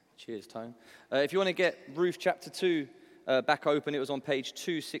Cheers, Tone. If you want to get Ruth chapter 2 back open, it was on page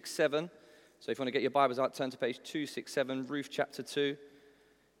 267. So if you want to get your Bibles out, turn to page 267, Ruth chapter 2.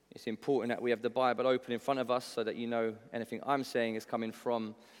 It's important that we have the Bible open in front of us so that you know anything I'm saying is coming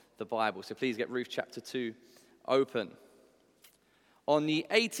from the Bible. So please get Ruth chapter 2 open. On the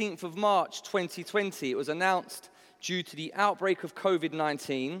 18th of March 2020, it was announced due to the outbreak of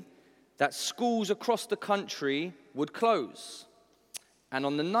COVID-19 that schools across the country would close. And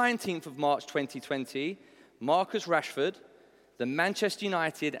on the 19th of March 2020, Marcus Rashford, the Manchester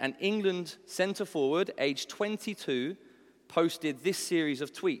United and England centre forward, aged 22, posted this series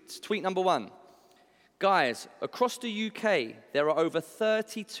of tweets. Tweet number 1. Guys, across the UK, there are over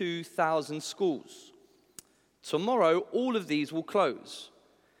 32,000 schools. Tomorrow, all of these will close.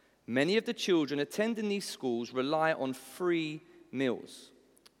 Many of the children attending these schools rely on free meals.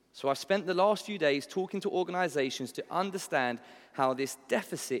 So I've spent the last few days talking to organisations to understand how this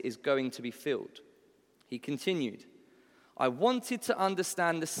deficit is going to be filled. He continued, I wanted to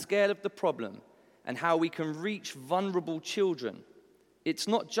understand the scale of the problem and how we can reach vulnerable children. It's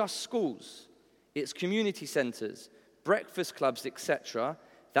not just schools, it's community centres, breakfast clubs, etc.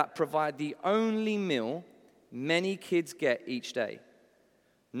 that provide the only meal many kids get each day.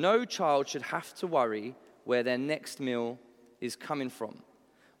 No child should have to worry where their next meal is coming from.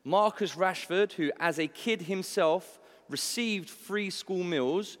 Marcus Rashford, who as a kid himself received free school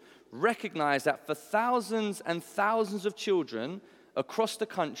meals, recognized that for thousands and thousands of children across the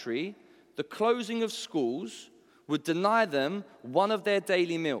country, the closing of schools would deny them one of their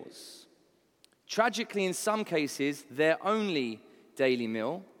daily meals. Tragically, in some cases, their only daily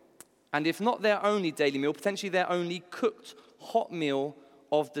meal, and if not their only daily meal, potentially their only cooked hot meal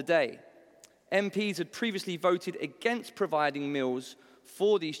of the day. MPs had previously voted against providing meals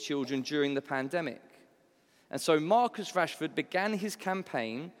for these children during the pandemic. And so Marcus Rashford began his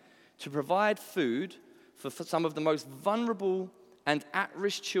campaign to provide food for some of the most vulnerable and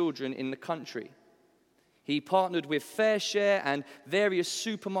at-risk children in the country. He partnered with FareShare and various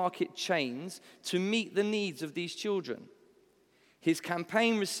supermarket chains to meet the needs of these children. His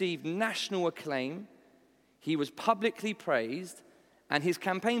campaign received national acclaim, he was publicly praised, and his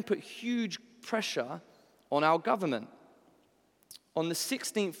campaign put huge pressure on our government. On the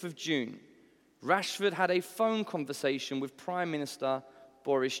 16th of June, Rashford had a phone conversation with Prime Minister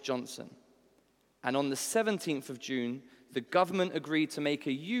Boris Johnson. And on the 17th of June, the government agreed to make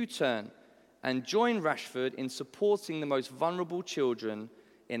a U-turn and join Rashford in supporting the most vulnerable children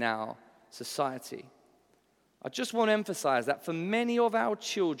in our society. I just want to emphasize that for many of our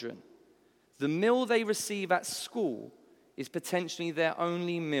children, the meal they receive at school is potentially their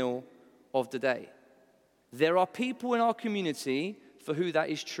only meal of the day. There are people in our community for who that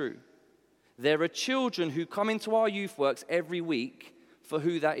is true. There are children who come into our youth works every week for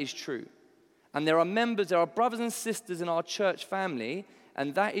who that is true. And there are brothers and sisters in our church family,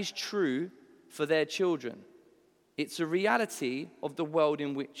 and that is true for their children. It's a reality of the world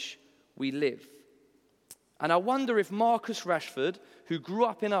in which we live. And I wonder if Marcus Rashford, who grew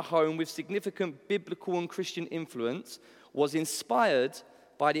up in a home with significant biblical and Christian influence, was inspired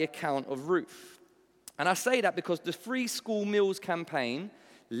by the account of Ruth. And I say that because the Free School Meals campaign,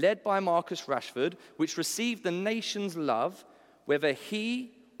 led by Marcus Rashford, which received the nation's love, whether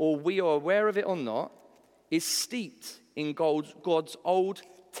he or we are aware of it or not, is steeped in God's Old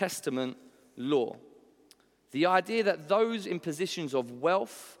Testament law. The idea that those in positions of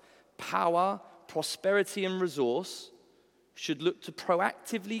wealth, power, prosperity, and resource should look to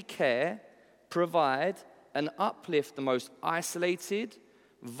proactively care, provide, and uplift the most isolated,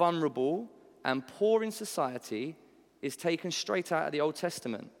 vulnerable, and poor in society is taken straight out of the Old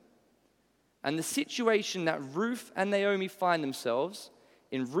Testament. And the situation that Ruth and Naomi find themselves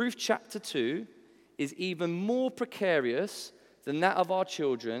in Ruth chapter 2 is even more precarious than that of our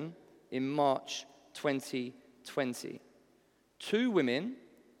children in March 2020. Two women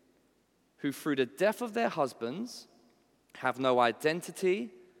who, through the death of their husbands, have no identity,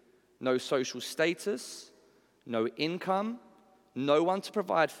 no social status, no income, no one to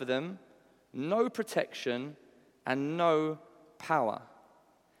provide for them, no protection, and no power.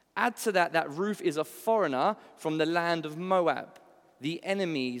 Add to that Ruth is a foreigner from the land of Moab, the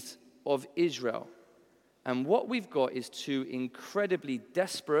enemies of Israel. And what we've got is two incredibly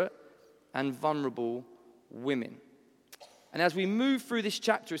desperate and vulnerable women. And as we move through this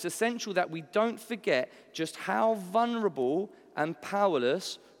chapter, it's essential that we don't forget just how vulnerable and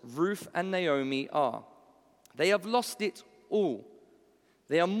powerless Ruth and Naomi are. They have lost it all.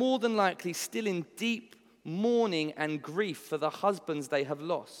 They are more than likely still in deep mourning and grief for the husbands they have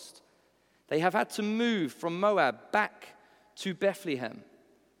lost. They have had to move from Moab back to Bethlehem.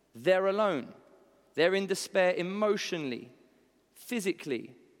 They're alone. They're in despair emotionally,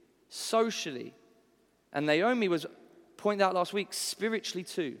 physically, socially. And Naomi was pointed out last week, spiritually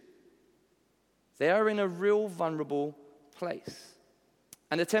too. They are in a real vulnerable place.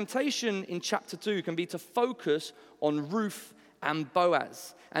 And the temptation in chapter 2 can be to focus on Ruth and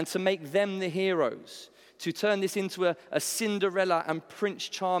Boaz and to make them the heroes, to turn this into a Cinderella and Prince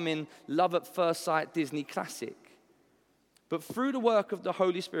Charming love at first sight Disney classic. But through the work of the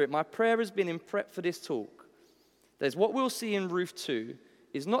Holy Spirit, my prayer has been in prep for this talk. There's what we'll see in Ruth 2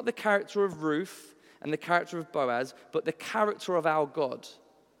 is not the character of Ruth and the character of Boaz, but the character of our God.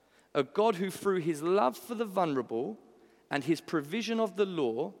 A God who through his love for the vulnerable and his provision of the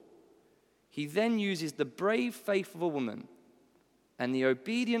law, he then uses the brave faith of a woman and the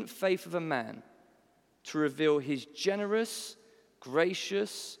obedient faith of a man to reveal his generous,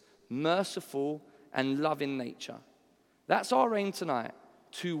 gracious, merciful, and loving nature. That's our aim tonight,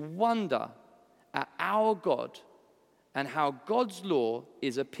 to wonder at our God and how God's law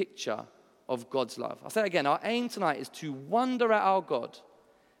is a picture of God's love. I'll say it again, our aim tonight is to wonder at our God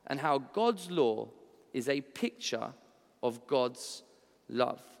and how God's law is a picture of God's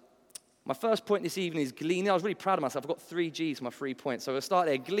love. My first point this evening is gleaning. I was really proud of myself. I've got 3 G's for my 3 points. So we'll start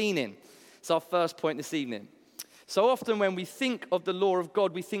there, gleaning. It's our first point this evening. So often when we think of the law of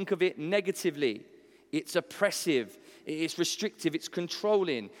God, we think of it negatively. It's oppressive, it's restrictive, it's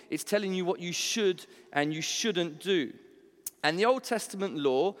controlling. It's telling you what you should and you shouldn't do. And the Old Testament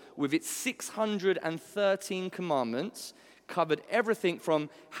law, with its 613 commandments, covered everything from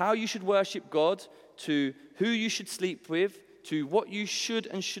how you should worship God to who you should sleep with, to what you should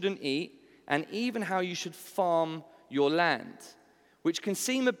and shouldn't eat, and even how you should farm your land, which can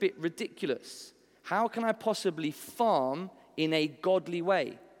seem a bit ridiculous. How can I possibly farm in a godly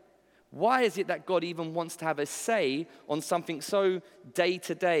way? Why is it that God even wants to have a say on something so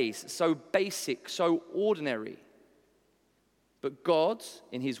day-to-day, so basic, so ordinary? But God,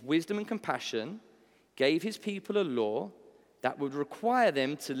 in his wisdom and compassion, gave his people a law that would require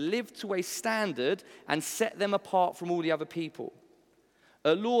them to live to a standard and set them apart from all the other people.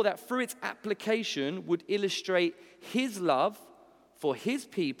 A law that through its application would illustrate his love for his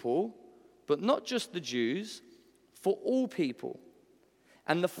people, but not just the Jews, for all people.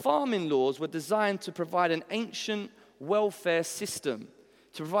 And the farming laws were designed to provide an ancient welfare system,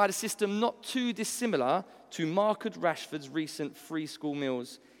 to provide a system not too dissimilar to Marcus Rashford's recent free school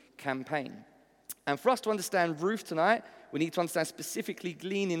meals campaign. And for us to understand Ruth tonight, we need to understand specifically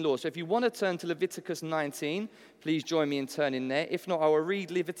gleaning law. So if you want to turn to Leviticus 19, please join me in turning there. If not, I will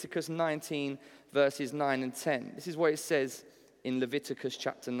read Leviticus 19, verses 9 and 10. This is what it says in Leviticus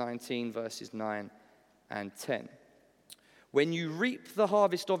chapter 19, verses 9 and 10. When you reap the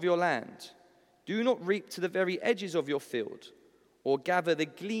harvest of your land, do not reap to the very edges of your field, or gather the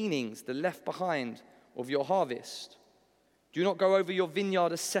gleanings, the left behind of your harvest. Do not go over your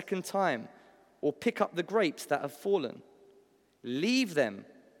vineyard a second time, or pick up the grapes that have fallen. Leave them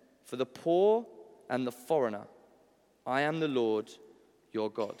for the poor and the foreigner. I am the Lord your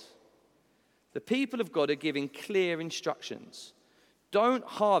God. The people of God are giving clear instructions. Don't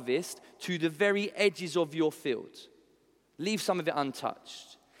harvest to the very edges of your field. Leave some of it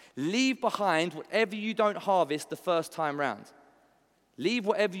untouched. Leave behind whatever you don't harvest the first time round. Leave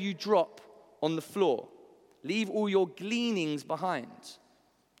whatever you drop on the floor. Leave all your gleanings behind.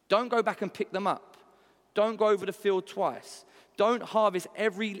 Don't go back and pick them up. Don't go over the field twice. Don't harvest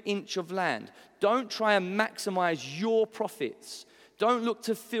every inch of land. Don't try and maximize your profits. Don't look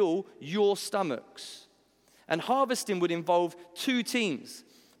to fill your stomachs. And harvesting would involve 2 teams.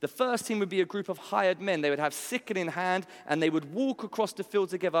 The first team would be a group of hired men. They would have sickle in hand, and they would walk across the field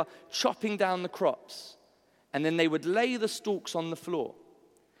together, chopping down the crops. And then they would lay the stalks on the floor.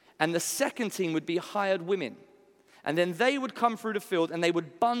 And the second team would be hired women. And then they would come through the field, and they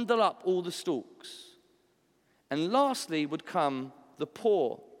would bundle up all the stalks. And lastly would come the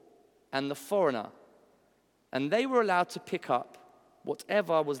poor and the foreigner. And they were allowed to pick up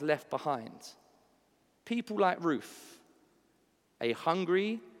whatever was left behind. People like Ruth, a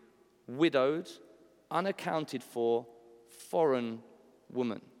hungry, widowed, unaccounted for, foreign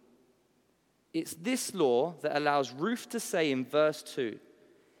woman. It's this law that allows Ruth to say in verse 2,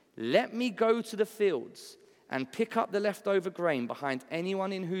 "Let me go to the fields and pick up the leftover grain behind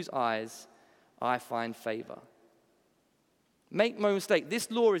anyone in whose eyes I find favor." Make no mistake, this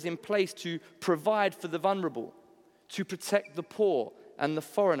law is in place to provide for the vulnerable, to protect the poor and the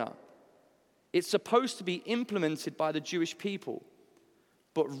foreigner. It's supposed to be implemented by the Jewish people.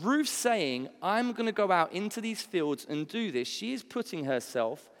 But Ruth saying, I'm going to go out into these fields and do this, she is putting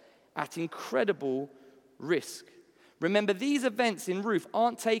herself at incredible risk. Remember, these events in Ruth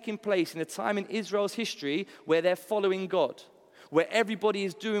aren't taking place in a time in Israel's history where they're following God, where everybody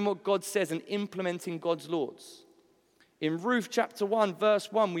is doing what God says and implementing God's laws. In Ruth chapter 1,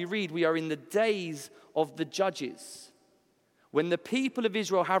 verse 1, we read, we are in the days of the judges, when the people of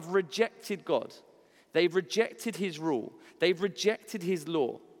Israel have rejected God. They've rejected his rule. They've rejected his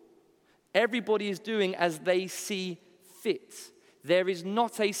law. Everybody is doing as they see fit. There is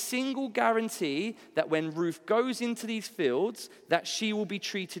not a single guarantee that when Ruth goes into these fields, that she will be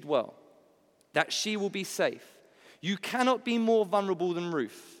treated well, that she will be safe. You cannot be more vulnerable than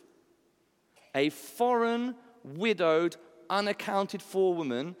Ruth. A foreign, widowed, unaccounted for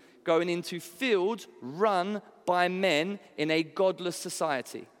woman going into fields run by men in a godless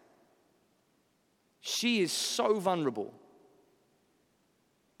society. She is so vulnerable.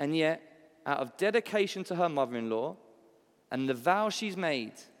 And yet, out of dedication to her mother-in-law and the vow she's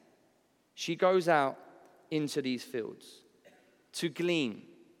made, she goes out into these fields to glean,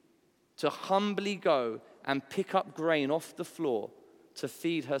 to humbly go and pick up grain off the floor to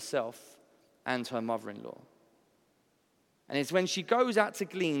feed herself and her mother-in-law. And it's when she goes out to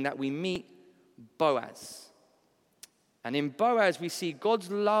glean that we meet Boaz. And in Boaz, we see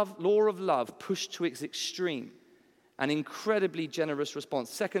God's law of love pushed to its extreme. An incredibly generous response.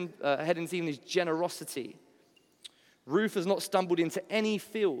 Second heading this evening is generosity. Ruth has not stumbled into any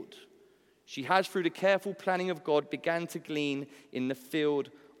field. She has, through the careful planning of God, began to glean in the field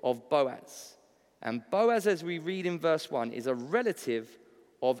of Boaz. And Boaz, as we read in verse 1, is a relative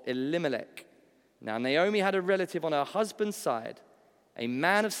of Elimelech. Now, Naomi had a relative on her husband's side, a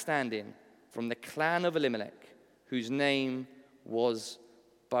man of standing from the clan of Elimelech, whose name was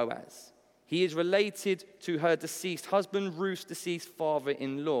Boaz. He is related to her deceased husband, Ruth's deceased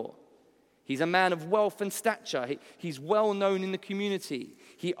father-in-law. He's a man of wealth and stature. He's well known in the community.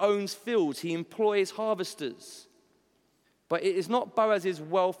 He owns fields. He employs harvesters. But it is not Boaz's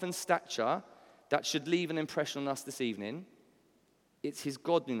wealth and stature that should leave an impression on us this evening. It's his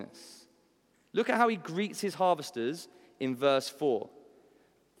godliness. Look at how he greets his harvesters in verse 4.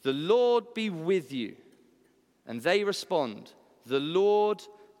 The Lord be with you. And they respond, the Lord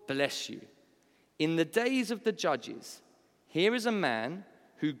bless you. In the days of the judges, here is a man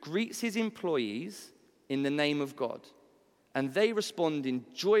who greets his employees in the name of God. And they respond in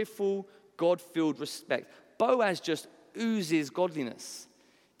joyful, God-filled respect. Boaz just oozes godliness.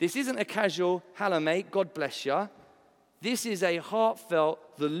 This isn't a casual, hello mate, God bless you. This is a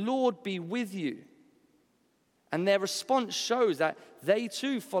heartfelt, the Lord be with you. And their response shows that they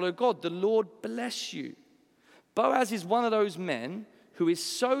too follow God. The Lord bless you. Boaz is one of those men who is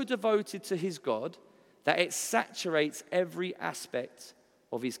so devoted to his God that it saturates every aspect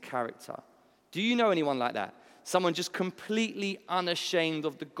of his character. Do you know anyone like that? Someone just completely unashamed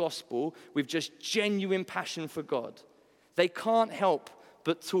of the gospel with just genuine passion for God. They can't help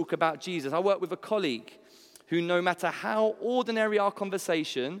but talk about Jesus. I work with a colleague who, no matter how ordinary our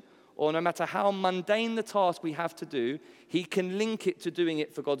conversation or no matter how mundane the task we have to do, he can link it to doing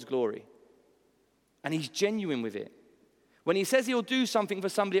it for God's glory. And he's genuine with it. When he says he'll do something for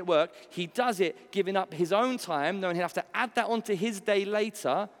somebody at work, he does it giving up his own time, knowing he'll have to add that onto his day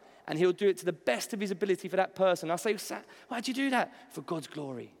later, and he'll do it to the best of his ability for that person. I say, why'd you do that? For God's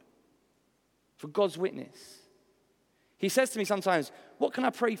glory. For God's witness. He says to me sometimes, what can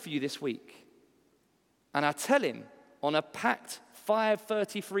I pray for you this week? And I tell him on a packed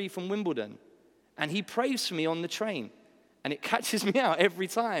 5:33 from Wimbledon, and he prays for me on the train. And it catches me out every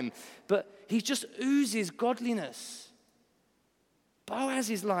time. But he just oozes godliness. Boaz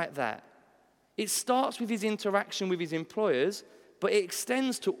is like that. It starts with his interaction with his employers, but it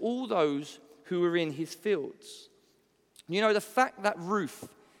extends to all those who are in his fields. You know, the fact that Ruth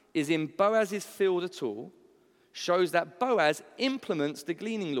is in Boaz's field at all shows that Boaz implements the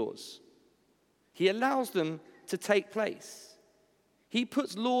gleaning laws. He allows them to take place. He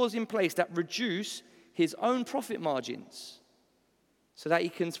puts laws in place that reduce his own profit margins so that he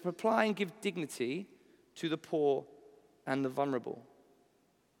can supply and give dignity to the poor and the vulnerable.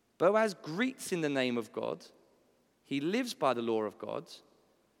 Boaz greets in the name of God. He lives by the law of God.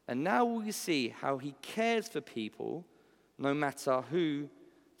 And now we see how he cares for people no matter who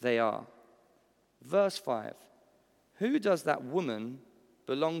they are. Verse 5. Who does that woman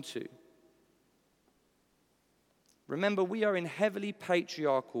belong to? Remember, we are in heavily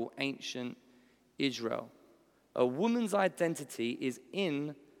patriarchal ancient Israel. A woman's identity is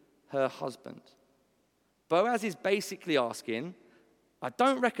in her husband. Boaz is basically asking, I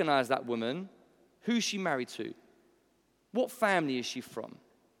don't recognize that woman. Who's she married to? What family is she from?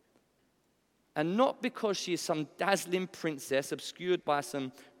 And not because she is some dazzling princess obscured by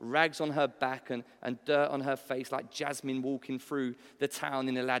some rags on her back and dirt on her face like Jasmine walking through the town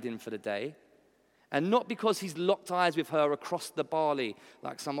in Aladdin for the day. And not because he's locked eyes with her across the barley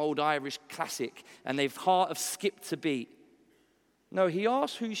like some old Irish classic and they've heart have skipped a beat. No, he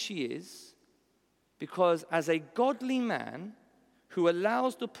asks who she is because as a godly man who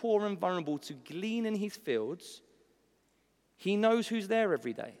allows the poor and vulnerable to glean in his fields, he knows who's there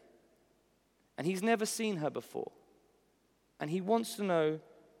every day. And he's never seen her before. And he wants to know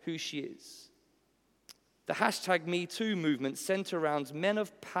who she is. The hashtag #MeToo movement centers around men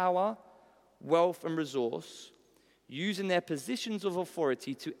of power, wealth, and resource using their positions of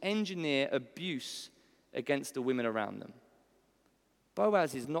authority to engineer abuse against the women around them.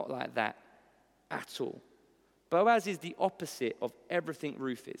 Boaz is not like that at all. Boaz is the opposite of everything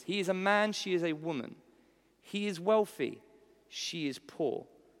Ruth is. He is a man, she is a woman. He is wealthy, she is poor.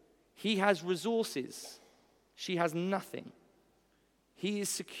 He has resources, she has nothing. He is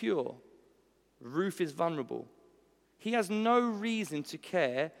secure, Ruth is vulnerable. He has no reason to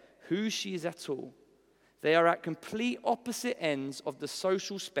care who she is at all. They are at complete opposite ends of the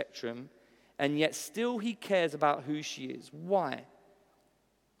social spectrum, and yet still he cares about who she is. Why?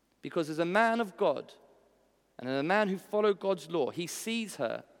 Because as a man of God, and as a man who followed God's law, he sees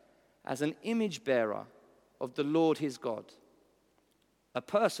her as an image bearer of the Lord his God, a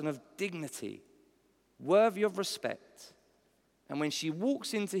person of dignity, worthy of respect. And when she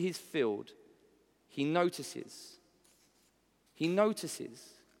walks into his field, he notices. He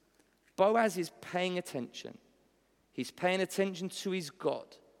notices. Boaz is paying attention. He's paying attention to his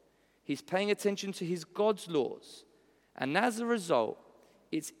God. He's paying attention to his God's laws. And as a result,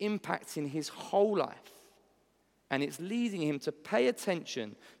 it's impacting his whole life. And it's leading him to pay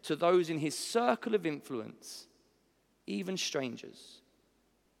attention to those in his circle of influence, even strangers.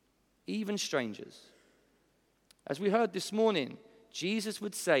 Even strangers. As we heard this morning, Jesus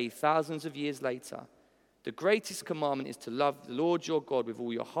would say thousands of years later, the greatest commandment is to love the Lord your God with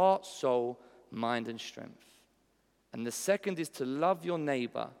all your heart, soul, mind, and strength. And the second is to love your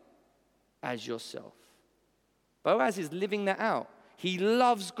neighbor as yourself. Boaz is living that out. He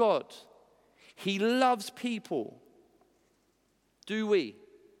loves God. He loves people. Do we?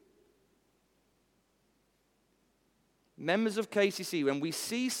 Members of KCC, when we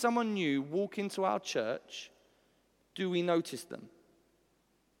see someone new walk into our church, do we notice them?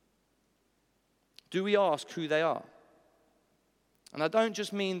 Do we ask who they are? And I don't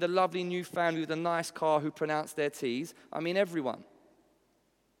just mean the lovely new family with a nice car who pronounce their T's. I mean everyone.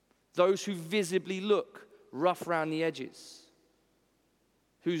 Those who visibly look rough around the edges.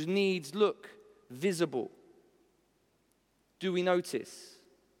 Whose needs look visible. Do we notice?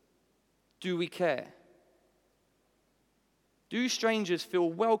 Do we care? Do strangers feel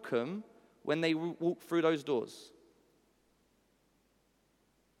welcome when they walk through those doors?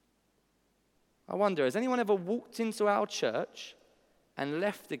 I wonder, has anyone ever walked into our church and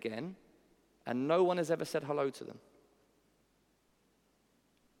left again and no one has ever said hello to them?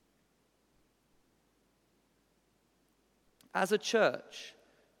 As a church,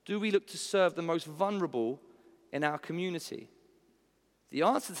 do we look to serve the most vulnerable in our community? The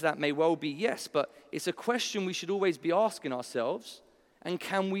answer to that may well be yes, but it's a question we should always be asking ourselves, and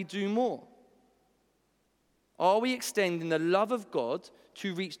can we do more? Are we extending the love of God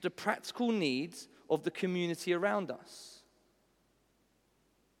to reach the practical needs of the community around us?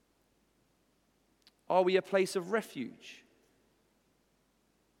 Are we a place of refuge?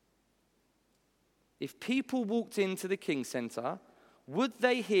 If people walked into the King Center, would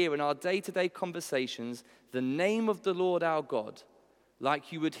they hear in our day-to-day conversations the name of the Lord our God,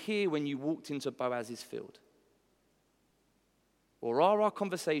 like you would hear when you walked into Boaz's field? Or are our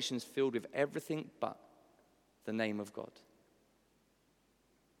conversations filled with everything but the name of God?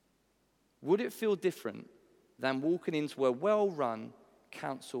 Would it feel different than walking into a well-run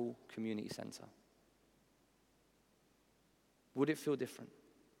council community center? Would it feel different?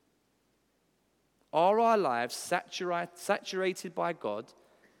 Are our lives saturated by God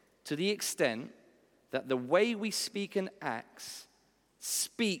to the extent that the way we speak and act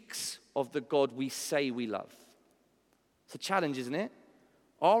speaks of the God we say we love? It's a challenge, isn't it?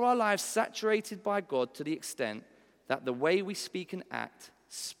 Are our lives saturated by God to the extent that the way we speak and act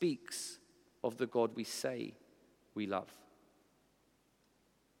speaks of the God we say we love?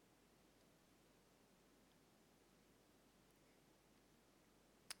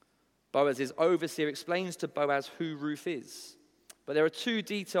 Boaz's overseer explains to Boaz who Ruth is. But there are two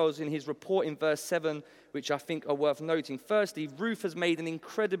details in his report in verse 7 which I think are worth noting. Firstly, Ruth has made an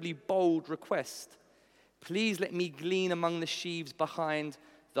incredibly bold request. Please let me glean among the sheaves behind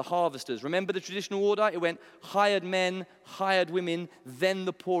the harvesters. Remember the traditional order? It went hired men, hired women, then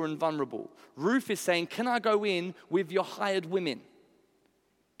the poor and vulnerable. Ruth is saying, can I go in with your hired women?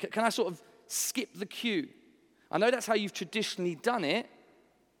 Can I sort of skip the queue? I know that's how you've traditionally done it,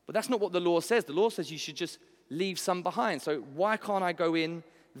 but that's not what the law says. The law says you should just leave some behind. So why can't I go in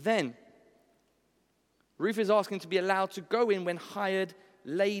then? Ruth is asking to be allowed to go in when hired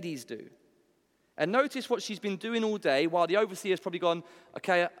ladies do. And notice what she's been doing all day while the overseer's probably gone,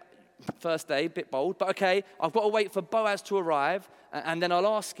 okay, first day, bit bold, but okay, I've got to wait for Boaz to arrive and then I'll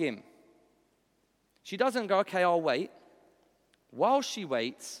ask him. She doesn't go, okay, I'll wait. While she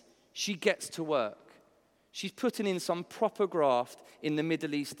waits, she gets to work. She's putting in some proper graft in the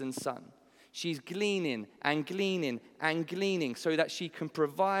Middle Eastern sun. She's gleaning and gleaning and gleaning so that she can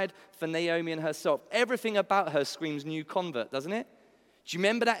provide for Naomi and herself. Everything about her screams new convert, doesn't it? Do you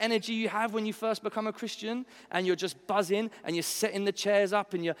remember that energy you have when you first become a Christian and you're just buzzing and you're setting the chairs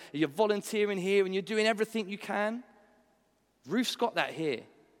up and you're volunteering here and you're doing everything you can? Ruth's got that here,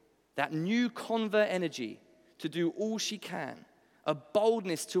 that new convert energy to do all she can, a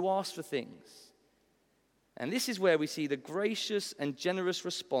boldness to ask for things. And this is where we see the gracious and generous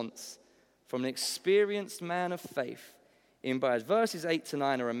response from an experienced man of faith in Boaz. Verses 8 to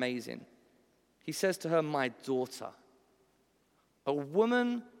 9 are amazing. He says to her, my daughter. A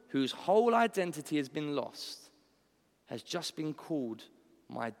woman whose whole identity has been lost has just been called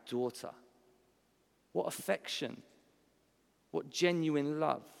my daughter. What affection. What genuine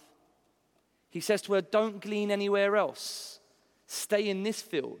love. He says to her, don't glean anywhere else. Stay in this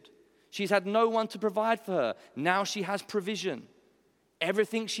field. She's had no one to provide for her. Now she has provision.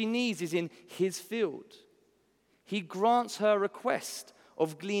 Everything she needs is in his field. He grants her request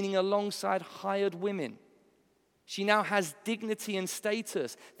of gleaning alongside hired women. She now has dignity and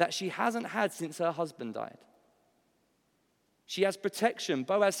status that she hasn't had since her husband died. She has protection.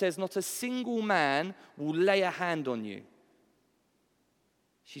 Boaz says, not a single man will lay a hand on you.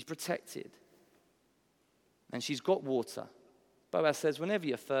 She's protected. And she's got water. Boaz says, whenever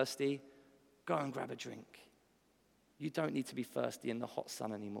you're thirsty, go and grab a drink. You don't need to be thirsty in the hot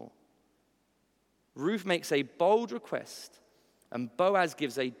sun anymore. Ruth makes a bold request, and Boaz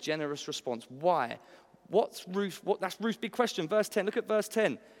gives a generous response. Why? That's Ruth's big question. Verse 10, look at verse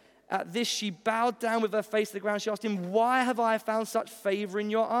 10. At this, she bowed down with her face to the ground. She asked him, why have I found such favor in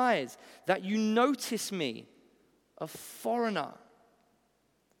your eyes, that you notice me, a foreigner?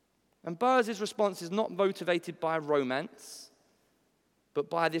 And Boaz's response is not motivated by romance, but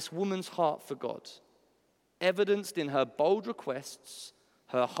by this woman's heart for God, evidenced in her bold requests,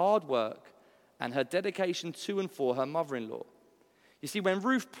 her hard work, and her dedication to and for her mother-in-law. You see, when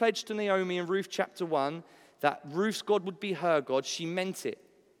Ruth pledged to Naomi in Ruth chapter 1 that Ruth's God would be her God, she meant it.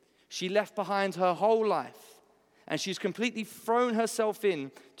 She left behind her whole life, and she's completely thrown herself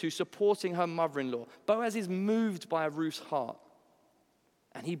in to supporting her mother-in-law. Boaz is moved by Ruth's heart,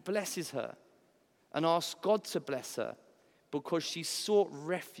 and he blesses her and asks God to bless her because she sought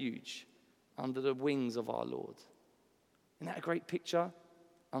refuge under the wings of our Lord. Isn't that a great picture?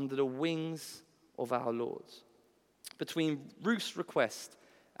 Under the wings of our Lord. Between Ruth's request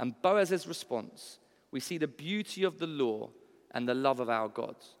and Boaz's response, we see the beauty of the law and the love of our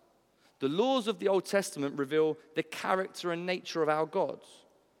God. The laws of the Old Testament reveal the character and nature of our God.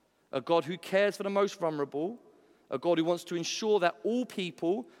 A God who cares for the most vulnerable, a God who wants to ensure that all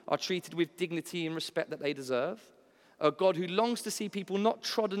people are treated with dignity and respect that they deserve, a God who longs to see people not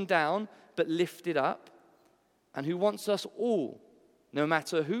trodden down but lifted up, and who wants us all, no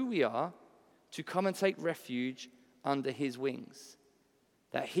matter who we are, to come and take refuge under his wings.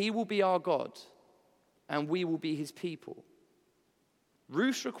 That he will be our God and we will be his people.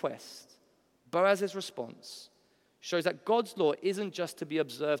 Ruth's request, Boaz's response, shows that God's law isn't just to be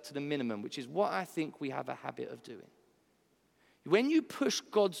observed to the minimum, which is what I think we have a habit of doing. When you push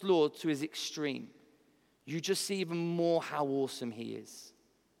God's law to his extreme, you just see even more how awesome he is.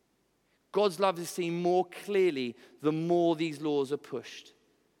 God's love is seen more clearly the more these laws are pushed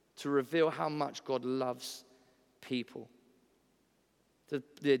to reveal how much God loves people.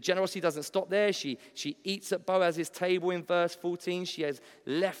 The generosity doesn't stop there. She eats at Boaz's table in verse 14. She has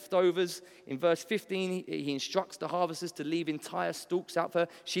leftovers. In verse 15, he instructs the harvesters to leave entire stalks out for her.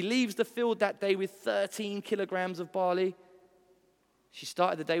 She leaves the field that day with 13 kilograms of barley. She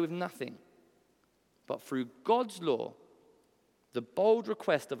started the day with nothing. But through God's law, the bold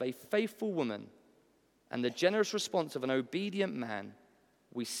request of a faithful woman, and the generous response of an obedient man,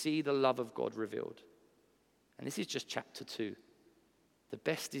 we see the love of God revealed. And this is just chapter 2. The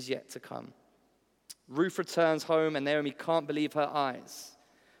best is yet to come. Ruth returns home, and Naomi can't believe her eyes.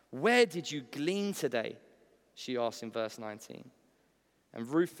 Where did you glean today? She asks in verse 19. And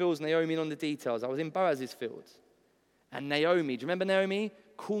Ruth fills Naomi in on the details. I was in Boaz's fields. And Naomi, do you remember Naomi?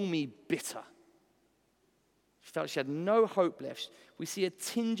 Call me bitter. She felt she had no hope left. We see a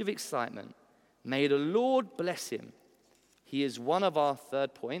tinge of excitement. May the Lord bless him. He is one of our,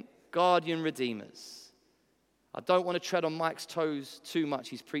 third point, guardian redeemers. I don't want to tread on Mike's toes too much.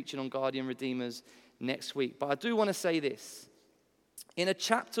 He's preaching on guardian redeemers next week. But I do want to say this. In a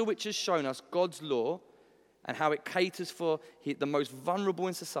chapter which has shown us God's law and how it caters for the most vulnerable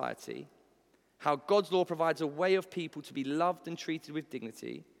in society, how God's law provides a way of people to be loved and treated with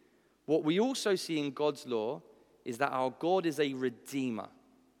dignity, what we also see in God's law is that our God is a redeemer.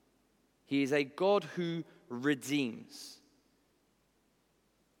 He is a God who redeems.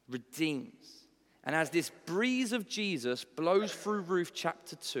 Redeems. And as this breeze of Jesus blows through Ruth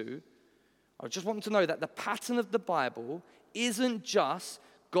chapter 2, I just want to know that the pattern of the Bible isn't just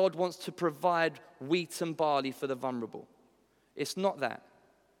God wants to provide wheat and barley for the vulnerable. It's not that.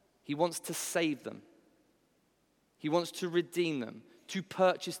 He wants to save them. He wants to redeem them, to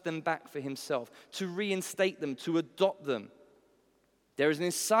purchase them back for himself, to reinstate them, to adopt them. There is an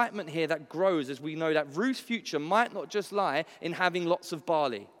excitement here that grows as we know that Ruth's future might not just lie in having lots of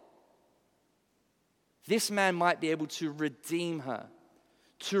barley. This man might be able to redeem her,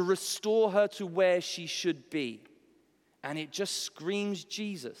 to restore her to where she should be. And it just screams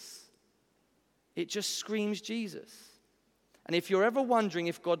Jesus. It just screams Jesus. And if you're ever wondering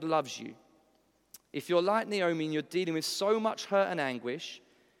if God loves you, if you're like Naomi and you're dealing with so much hurt and anguish,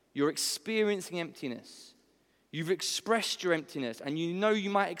 you're experiencing emptiness, you've expressed your emptiness, and you know you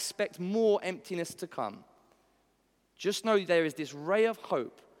might expect more emptiness to come, just know there is this ray of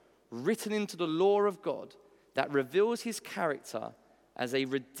hope written into the law of God that reveals his character as a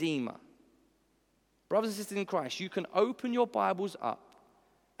redeemer. Brothers and sisters in Christ, you can open your Bibles up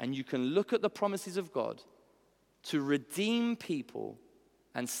and you can look at the promises of God to redeem people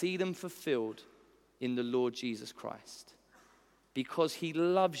and see them fulfilled in the Lord Jesus Christ. Because he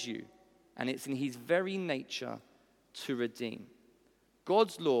loves you and it's in his very nature to redeem.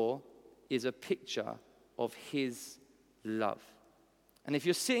 God's law is a picture of his love. And if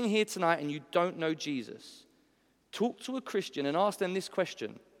you're sitting here tonight and you don't know Jesus, talk to a Christian and ask them this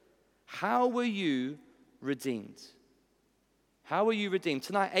question. How were you redeemed? How were you redeemed?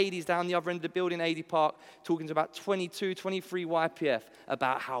 Tonight, AD's down the other end of the building, AD Park, talking to about 22, 23 YPF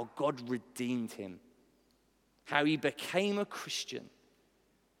about how God redeemed him. How he became a Christian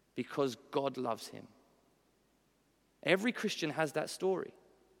because God loves him. Every Christian has that story.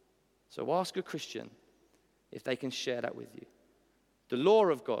 So ask a Christian if they can share that with you. The law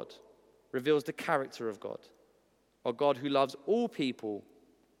of God reveals the character of God, a God who loves all people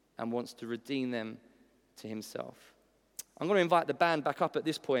and wants to redeem them to himself. I'm going to invite the band back up at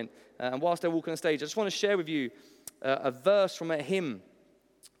this point, and whilst they're walking on stage, I just want to share with you a verse from a hymn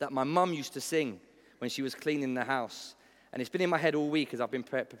that my mum used to sing when she was cleaning the house. And it's been in my head all week as I've been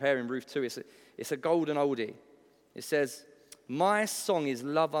preparing Ruth 2. It's a golden oldie. It says, "My song is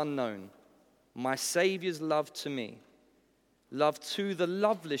love unknown, my Saviour's love to me, love to the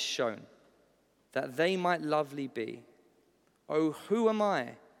loveless shown, that they might lovely be. Oh, who am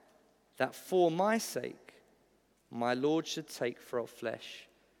I, that for my sake, my Lord should take for flesh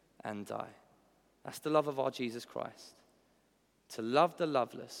and die?" That's the love of our Jesus Christ. To love the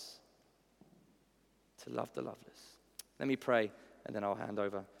loveless. To love the loveless. Let me pray, and then I'll hand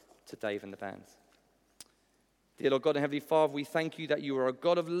over to Dave and the band. Dear Lord God and Heavenly Father, we thank you that you are a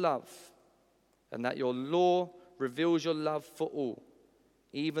God of love, and that your law reveals your love for all,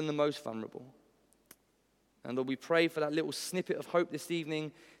 even the most vulnerable. And Lord, we pray for that little snippet of hope this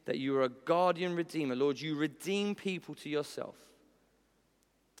evening that you are a guardian redeemer. Lord, you redeem people to yourself.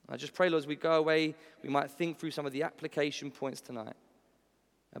 I just pray, Lord, as we go away, we might think through some of the application points tonight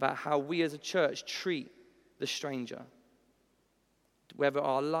about how we as a church treat the stranger, whether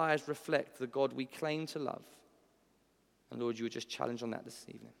our lives reflect the God we claim to love. And Lord, you would just challenge on that this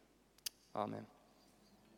evening. Amen.